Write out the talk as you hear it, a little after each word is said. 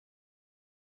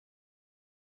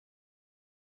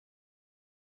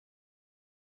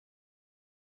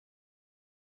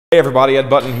Hey everybody, Ed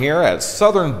Button here at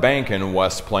Southern Bank in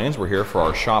West Plains. We're here for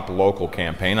our Shop Local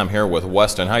campaign. I'm here with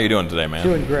Weston. How you doing today, man?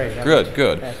 Doing great.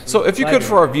 Good. So if you could,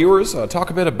 for our viewers, talk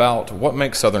a bit about what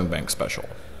makes Southern Bank special.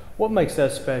 What makes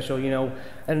us special,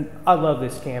 and I love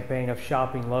this campaign of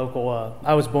shopping local.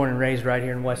 I was born and raised right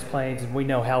here in West Plains, and we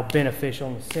know how beneficial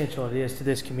and essential it is to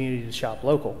this community to shop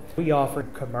local. We offer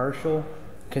commercial,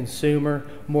 consumer,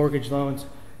 mortgage loans.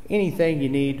 Anything you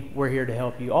need, we're here to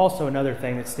help you. Also, another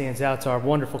thing that stands out is our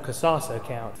wonderful Kasasa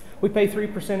account. We pay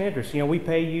 3% interest. We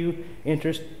pay you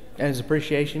interest as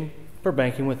appreciation for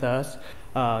banking with us.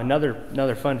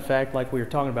 Another fun fact, like we were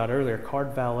talking about earlier,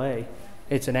 Card Valet.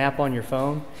 It's an app on your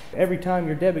phone. Every time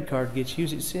your debit card gets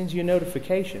used, it sends you a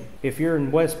notification. If you're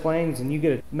in West Plains and you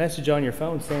get a message on your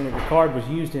phone saying that your card was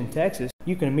used in Texas,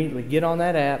 you can immediately get on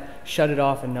that app, shut it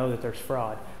off, and know that there's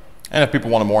fraud. And if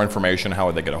people wanted more information, how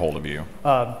would they get a hold of you?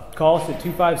 Call us at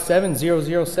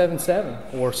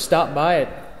 257-0077 or stop by at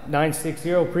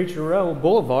 960 Preacher Row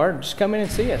Boulevard. Just come in and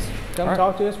see us. Come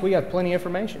talk to us. We got plenty of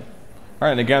information. All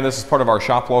right, and again, this is part of our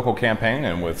Shop Local campaign,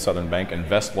 and with Southern Bank,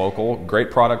 invest local.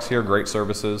 Great products here, great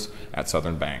services at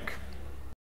Southern Bank.